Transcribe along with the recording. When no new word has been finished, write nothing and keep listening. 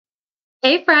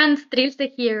Hey friends,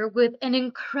 Trilce here with an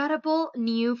incredible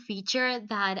new feature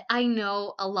that I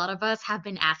know a lot of us have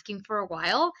been asking for a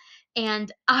while,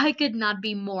 and I could not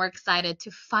be more excited to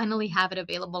finally have it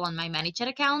available on my ManyChat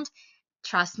account.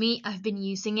 Trust me, I've been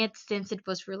using it since it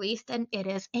was released and it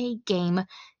is a game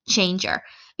changer.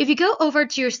 If you go over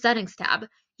to your settings tab,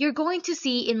 you're going to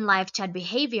see in live chat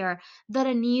behavior that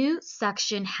a new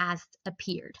section has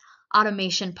appeared.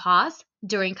 Automation pause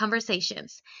during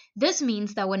conversations. This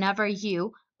means that whenever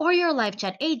you or your live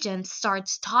chat agent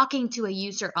starts talking to a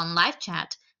user on live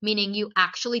chat, meaning you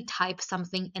actually type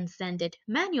something and send it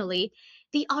manually,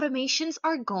 the automations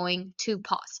are going to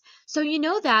pause. So you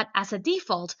know that as a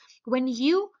default, when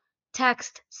you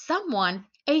text someone,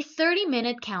 a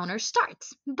 30-minute counter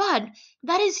starts. But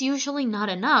that is usually not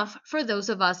enough for those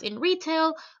of us in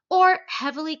retail or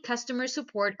heavily customer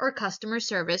support or customer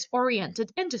service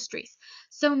oriented industries.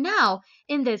 So now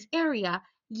in this area,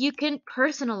 you can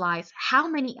personalize how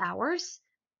many hours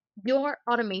your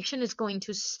automation is going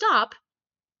to stop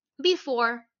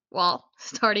before, well,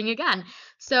 starting again.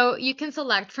 So you can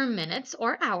select from minutes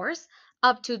or hours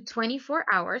up to 24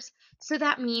 hours. So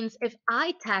that means if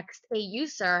I text a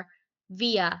user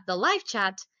via the live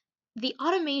chat, the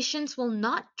automations will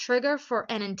not trigger for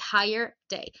an entire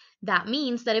day. That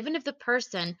means that even if the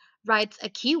person writes a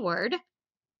keyword,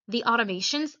 the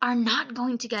automations are not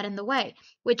going to get in the way,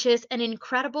 which is an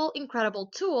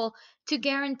incredible tool to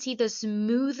guarantee the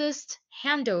smoothest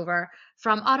handover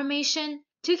from automation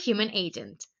to human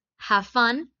agent. Have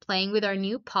fun playing with our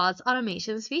new pause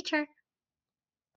automations feature.